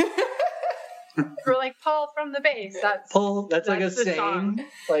books. We're like, pull from the base. That's like a saying. Song.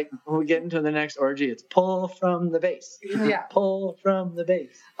 Like when we get into the next orgy, it's pull from the base. Yeah. Pull from the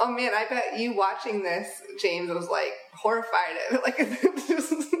base. Oh man, I bet you watching this, James, was horrified at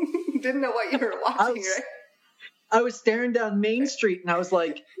just didn't know what you were watching, right? I was staring down Main Street and I was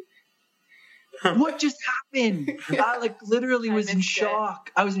like, what just happened? I literally was in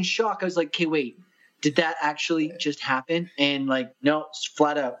shock. I was in shock. I was like, okay, wait, did that actually just happen? And no,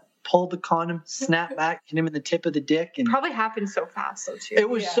 flat out. Pulled the condom, snapped back, hit him in the tip of the dick. And probably happened so fast, though, too. It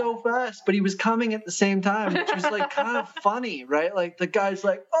was so fast, but he was coming at the same time, which was kind of funny, right? The guy's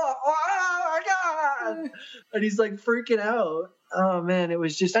like, oh my God. And he's freaking out. Oh, man, it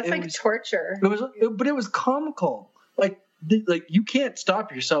was just... That's torture. But it was comical. You can't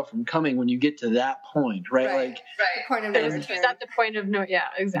stop yourself from coming when you get to that point, right? Right. Point of no return. He's at the point of no, yeah,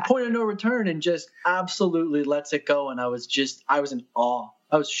 exactly. The point of no return, and just absolutely lets it go. And I was in awe.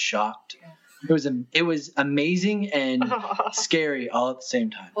 I was shocked. It was amazing and scary all at the same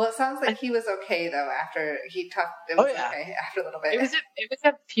time. Well, it sounds like he was okay though after he toughed. It was okay after a little bit. It was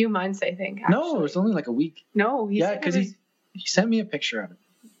a few months, I think. Actually. No, it was only a week. No, because he sent me a picture of it.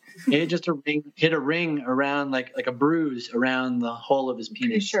 He had just hit a ring around like a bruise around the hole of his penis.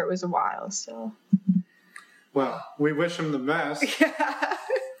 Pretty sure it was a while still. Well, we wish him the best. Yeah.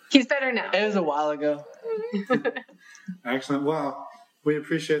 He's better now. It was a while ago. Excellent. Well, we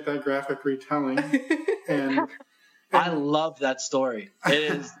appreciate that graphic retelling. And I love that story. It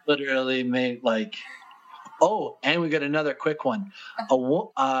is literally made oh, and we got another quick one.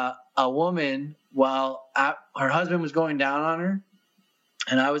 A woman, while her husband was going down on her,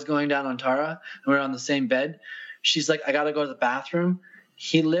 and I was going down on Tara, and we were on the same bed. She's like, I got to go to the bathroom.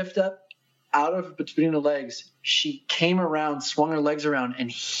 He lifted up out of between the legs. She came around, swung her legs around, and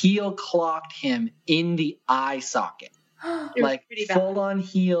heel clocked him in the eye socket. Full on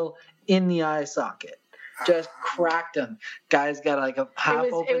heel in the eye socket. Just cracked him. Guy's got a half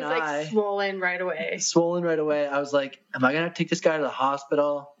open eye. It was swollen right away. I was like, am I going to take this guy to the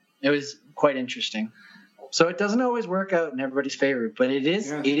hospital? It was quite interesting. So it doesn't always work out in everybody's favor, but it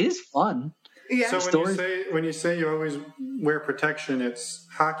is fun. Yeah. So when you say you always wear protection, it's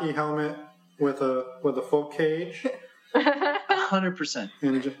hockey helmet with a full cage, 100%,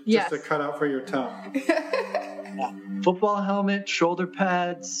 and just a cutout for your tongue. Yeah. Football helmet, shoulder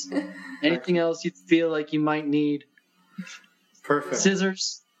pads, anything else you feel like you might need. Perfect.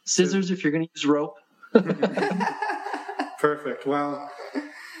 Scissors if you're going to use rope. Perfect. Well,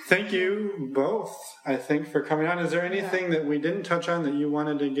 thank you both, I think, for coming on. Is there anything that we didn't touch on that you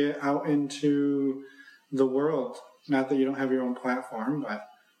wanted to get out into the world? Not that you don't have your own platform, but...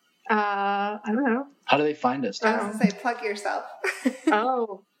 I don't know. How do they find us? I was going to say, plug yourself.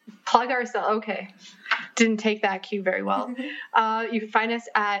 Plug ourselves. Okay. didn't take that cue very well. You can find us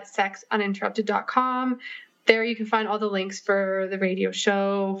at sexuninterrupted.com. There you can find all the links for the radio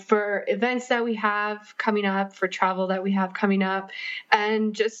show, for events that we have coming up, for travel that we have coming up,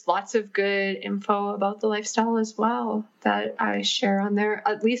 and just lots of good info about the lifestyle as well that I share on there.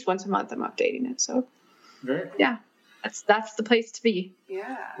 At least once a month I'm updating it. So Very cool. yeah, that's the place to be.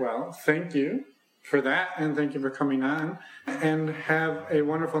 Yeah. Well, thank you for that, and thank you for coming on. And have a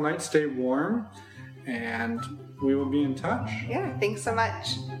wonderful night. Stay warm, and we will be in touch. Yeah. Thanks so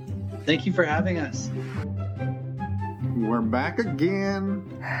much. Thank you for having us. We're back again.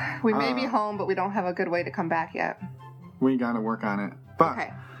 We may be home, but we don't have a good way to come back yet. We got to work on it. But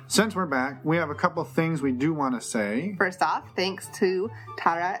Okay. since we're back, we have a couple things we do want to say. First off, thanks to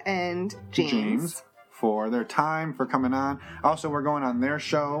Tara and James. For their time, for coming on. Also, we're going on their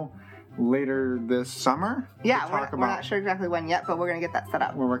show later this summer. Yeah, to we're talk not, we're not sure exactly when yet, but we're going to get that set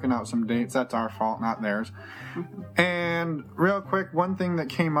up. We're working out some dates. That's our fault, not theirs. And real quick, one thing that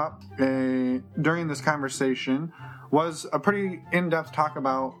came up during this conversation was a pretty in-depth talk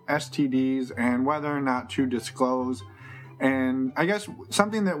about STDs and whether or not to disclose. And I guess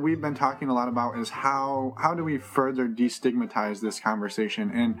something that we've been talking a lot about is how do we further destigmatize this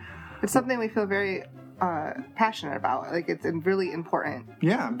conversation. And It's something we feel very passionate about. Like, it's really important.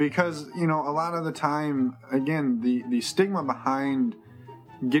 yeah, because, a lot of the time, again, the stigma behind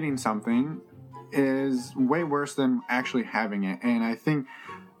getting something is way worse than actually having it. And I think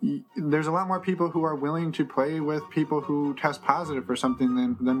there's a lot more people who are willing to play with people who test positive for something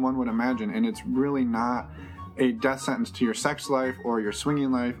than one would imagine. And it's really not a death sentence to your sex life or your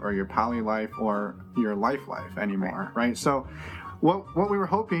swinging life or your poly life or your life anymore, right? So what we were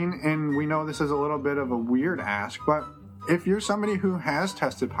hoping, and we know this is a little bit of a weird ask, but if you're somebody who has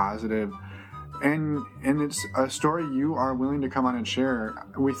tested positive and it's a story you are willing to come on and share,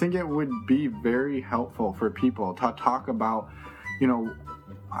 we think it would be very helpful for people to talk about,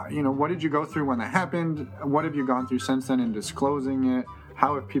 what did you go through when that happened? What have you gone through since then in disclosing it?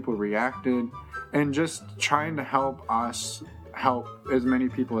 How have people reacted? And just trying to help us help as many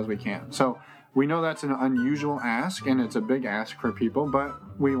people as we can. So we know that's an unusual ask, and it's a big ask for people, but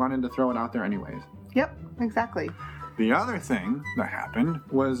we wanted to throw it out there anyways. Yep, exactly. The other thing that happened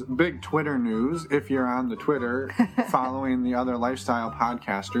was big Twitter news. If you're on the Twitter following the other lifestyle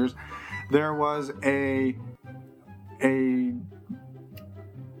podcasters, there was a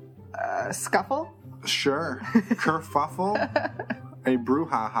Scuffle? Sure. Kerfuffle. A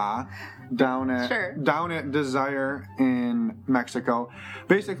brouhaha down at Desire in Mexico.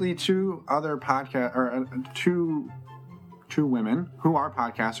 Basically, two women who are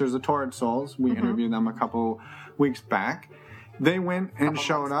podcasters, the Torrid Souls. We interviewed them a couple weeks back. They went and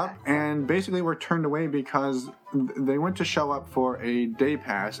showed up and basically were turned away because they went to show up for a day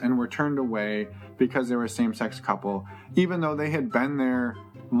pass and were turned away because they were a same-sex couple, even though they had been there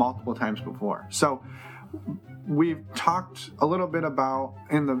multiple times before. So we've talked a little bit about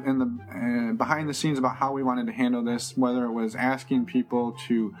in the behind the scenes about how we wanted to handle this, whether it was asking people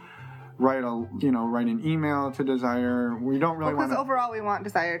to write an email to Desire. We don't really want because overall we want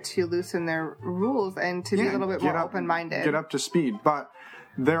Desire to loosen their rules and to be a little bit more open-minded. Get up to speed. But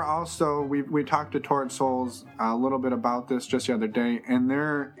they're also, we talked to Torrid Souls a little bit about this just the other day, and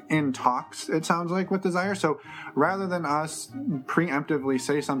they're in talks, it sounds like, with Desire. So rather than us preemptively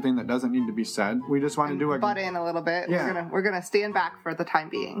say something that doesn't need to be said, we just want to do butt in a little bit. Yeah. We're gonna stand back for the time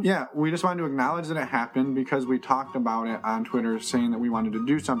being. Yeah, we just wanted to acknowledge that it happened because we talked about it on Twitter, saying that we wanted to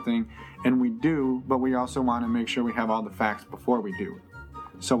do something, and we do, but we also want to make sure we have all the facts before we do.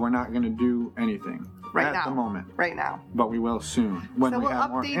 So we're not going to do anything at the moment. Right now. But we will soon when we have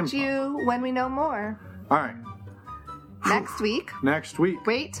more info. So we'll update you when we know more. All right. Next week.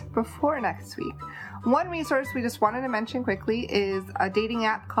 Wait, before next week. One resource we just wanted to mention quickly is a dating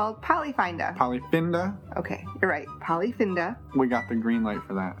app called Polyfinda. Polyfinda? Okay, you're right. Polyfinda. We got the green light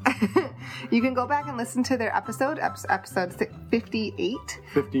for that. You can go back and listen to their episode 58.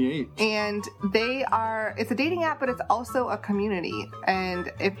 58. And it's a dating app, but it's also a community.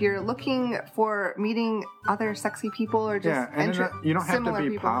 And if you're looking for meeting other sexy people or just you don't have to be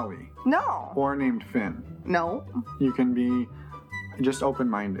people, poly. No. Or named Finn. No. You can be just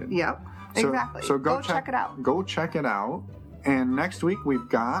open-minded. Yep. Exactly. So go check it out. Go check it out. And next week we've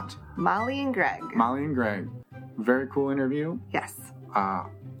got Molly and Greg. Very cool interview. Yes.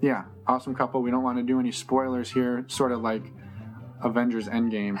 Yeah, awesome couple. We don't want to do any spoilers here, sort of like Avengers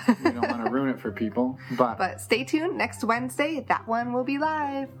Endgame. We don't want to ruin it for people. But stay tuned. Next Wednesday, that one will be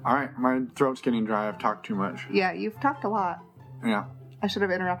live. All right, my throat's getting dry. I've talked too much. Yeah, you've talked a lot. Yeah. I should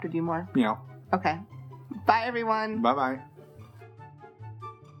have interrupted you more. Yeah. Okay. Bye, everyone. Bye-bye.